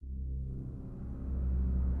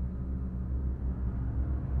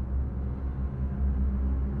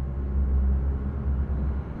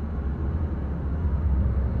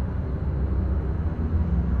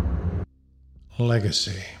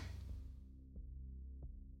Legacy.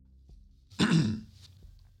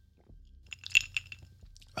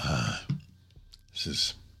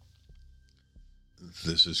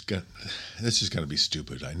 This is gonna be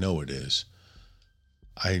stupid. I know it is.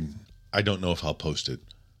 I don't know if I'll post it.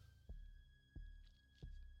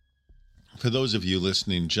 For those of you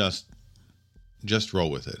listening, just roll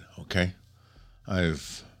with it, okay? I'm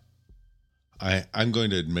going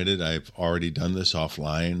to admit it. I've already done this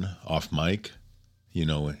offline, off mic, in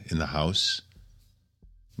the house.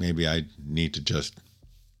 Maybe I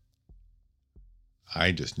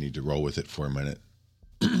just need to roll with it for a minute.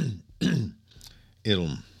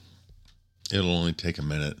 It'll only take a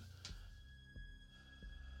minute.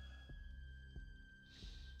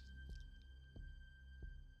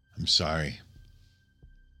 I'm sorry.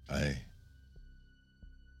 I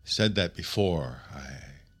said that before.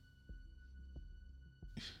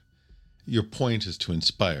 Your point is to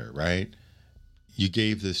inspire, right? You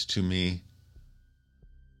gave this to me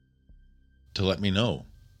to let me know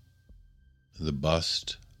the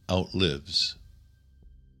bust outlives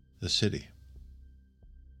the city.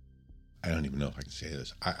 I don't even know if I can say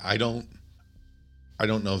this. I don't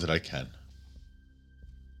know that I can.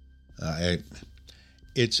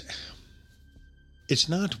 It's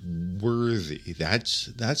not worthy.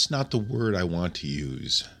 That's not the word I want to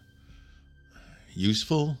use.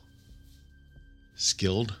 Useful?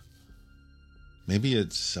 Skilled? Maybe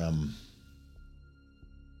it's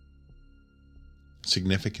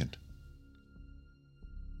significant.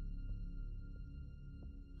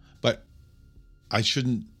 But I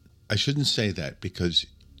shouldn't say that, because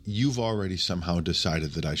you've already somehow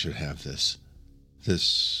decided that I should have this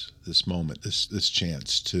moment, this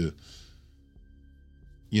chance to,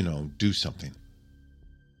 do something.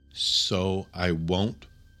 So I won't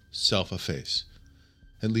self-efface,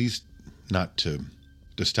 at least not to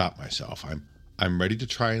stop myself. I'm ready to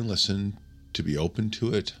try and listen, to be open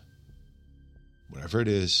to it, whatever it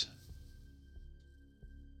is.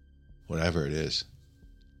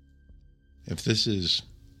 If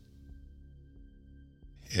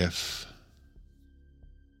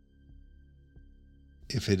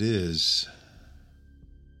it is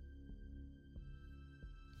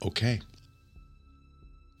okay,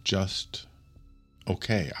 just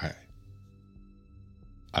okay,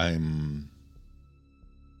 I'm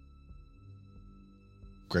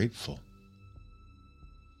grateful.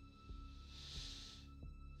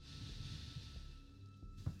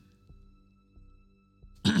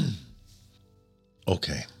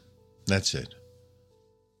 Okay, that's it.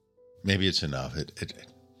 Maybe it's enough.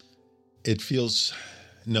 It feels,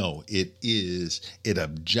 no, it is, it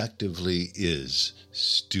objectively is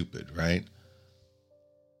stupid, right?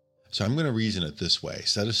 So I'm going to reason it this way.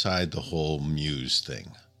 Set aside the whole muse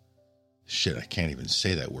thing. Shit, I can't even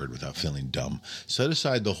say that word without feeling dumb. Set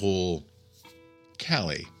aside the whole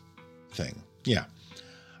Callie thing. Yeah,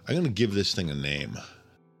 I'm going to give this thing a name.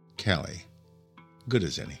 Callie. Good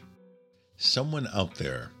as any. Someone out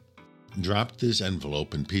there dropped this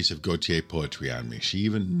envelope and piece of Gautier poetry on me. She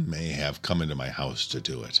even may have come into my house to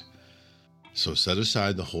do it. So set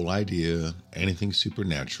aside the whole idea, anything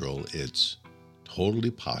supernatural. It's totally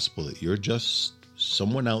possible that you're just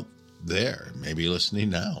someone out there, maybe listening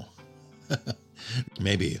now.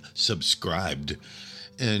 Maybe subscribed,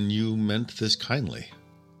 and you meant this kindly.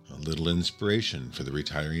 A little inspiration for the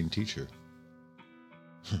retiring teacher.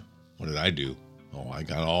 What did I do? Oh, I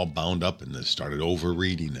got all bound up in this, started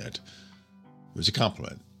over-reading it. It was a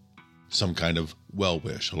compliment. Some kind of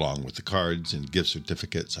well-wish, along with the cards and gift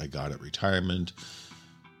certificates I got at retirement.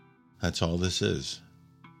 That's all this is.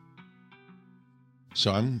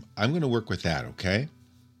 So I'm going to work with that, okay?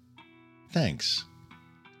 Thanks.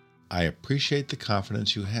 I appreciate the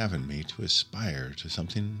confidence you have in me to aspire to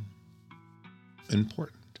something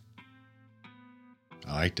important.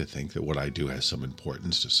 I like to think that what I do has some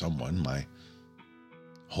importance to someone. My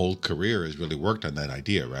whole career has really worked on that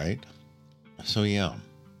idea, right? So yeah,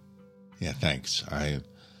 thanks. I'm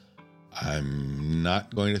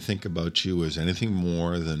not going to think about you as anything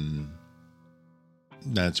more than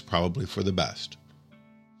that's probably for the best.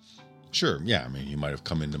 Sure, yeah, I mean, you might have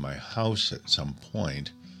come into my house at some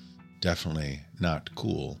point. Definitely not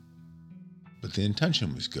cool, but the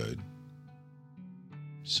intention was good.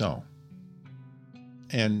 So,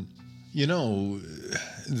 and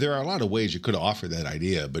there are a lot of ways you could have offered that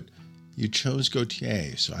idea, but you chose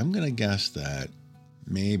Gautier, so I'm going to guess that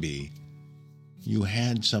maybe you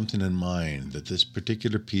had something in mind that this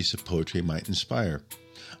particular piece of poetry might inspire.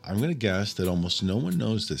 I'm going to guess that almost no one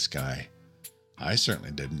knows this guy. I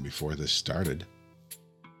certainly didn't before this started.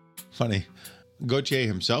 Funny, Gautier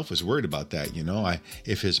himself was worried about that,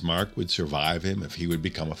 if his mark would survive him, if he would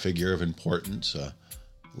become a figure of importance. A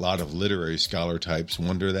lot of literary scholar types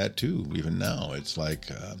wonder that too, even now. It's like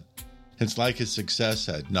his success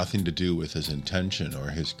had nothing to do with his intention or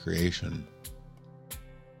his creation.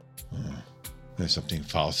 There's something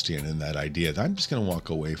Faustian in that idea that I'm just going to walk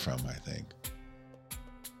away from, I think.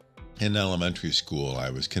 In elementary school, I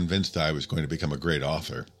was convinced I was going to become a great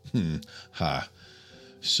author.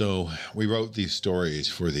 So we wrote these stories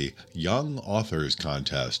for the Young Authors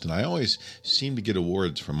Contest, and I always seemed to get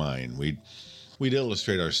awards for mine. We'd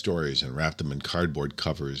illustrate our stories and wrap them in cardboard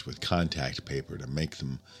covers with contact paper to make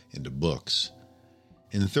them into books.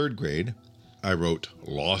 In third grade, I wrote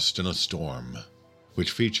Lost in a Storm,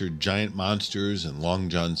 which featured giant monsters and Long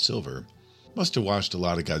John Silver. Must have watched a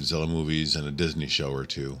lot of Godzilla movies and a Disney show or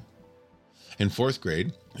two. In fourth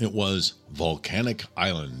grade, it was Volcanic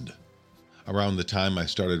Island. Around the time I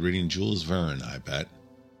started reading Jules Verne, I bet.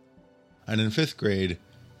 And in fifth grade,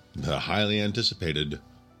 the highly anticipated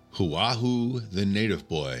Oahu the Native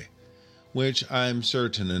Boy, which I'm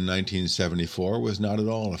certain in 1974 was not at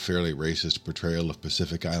all a fairly racist portrayal of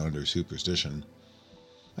Pacific Islander superstition.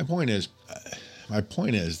 My point is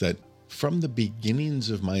that from the beginnings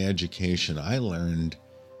of my education, I learned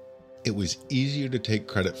it was easier to take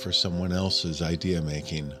credit for someone else's idea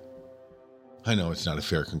making. I know it's not a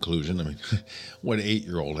fair conclusion. I mean, what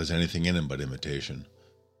 8-year-old has anything in him but imitation?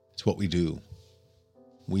 It's what we do.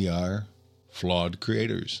 We are flawed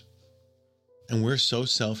creators. And we're so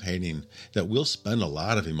self-hating that we'll spend a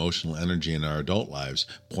lot of emotional energy in our adult lives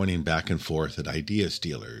pointing back and forth at idea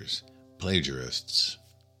stealers, plagiarists.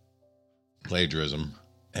 Plagiarism.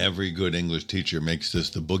 Every good English teacher makes this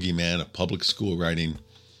the boogeyman of public school writing.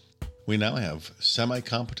 We now have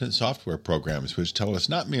semi-competent software programs which tell us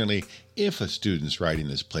not merely if a student's writing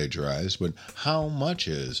is plagiarized, but how much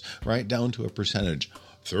is, right down to a percentage.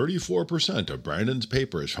 34% of Brandon's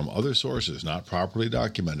paper is from other sources not properly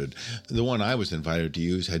documented. The one I was invited to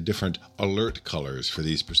use had different alert colors for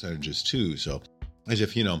these percentages too, so as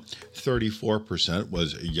if, 34%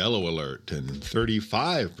 was yellow alert and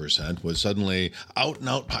 35% was suddenly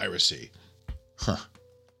out-and-out piracy.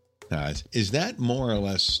 Now, is that more or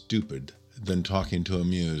less stupid than talking to a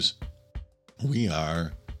muse? We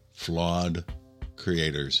are flawed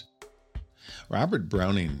creators. Robert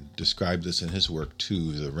Browning described this in his work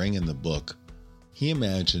too, The Ring and the Book. He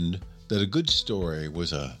imagined that a good story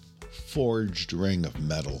was a forged ring of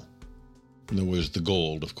metal. There was the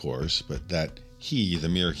gold, of course, but that he, the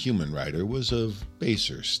mere human writer, was of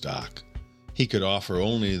baser stock. He could offer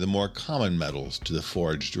only the more common metals to the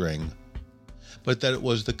forged ring, but that it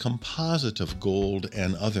was the composite of gold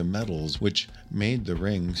and other metals which made the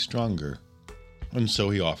ring stronger. And so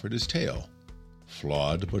he offered his tale,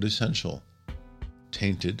 flawed but essential,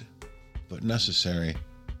 tainted but necessary.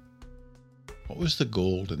 What was the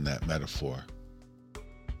gold in that metaphor?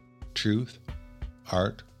 Truth?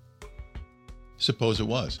 Art? Suppose it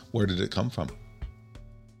was. Where did it come from?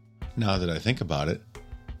 Now that I think about it,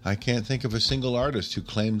 I can't think of a single artist who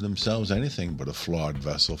claimed themselves anything but a flawed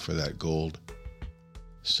vessel for that gold.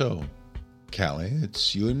 So, Callie,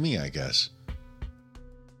 it's you and me, I guess.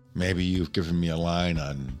 Maybe you've given me a line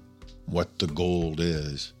on what the gold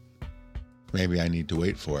is. Maybe I need to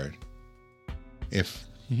wait for it. If,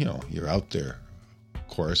 you're out there. Of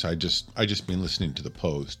course, I just been listening to the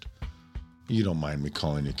post. You don't mind me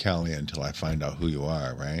calling you Callie until I find out who you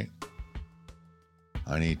are, right?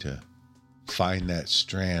 I need to find that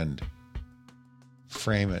strand,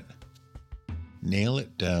 frame it, nail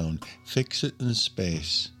it down, fix it in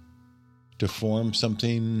space to form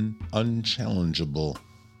something unchallengeable,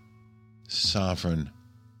 sovereign.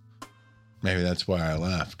 Maybe that's why I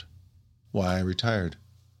left, why I retired.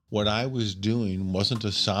 What I was doing wasn't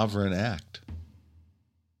a sovereign act.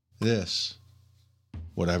 This,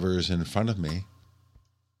 whatever is in front of me,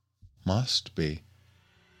 must be,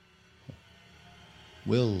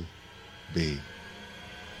 will be.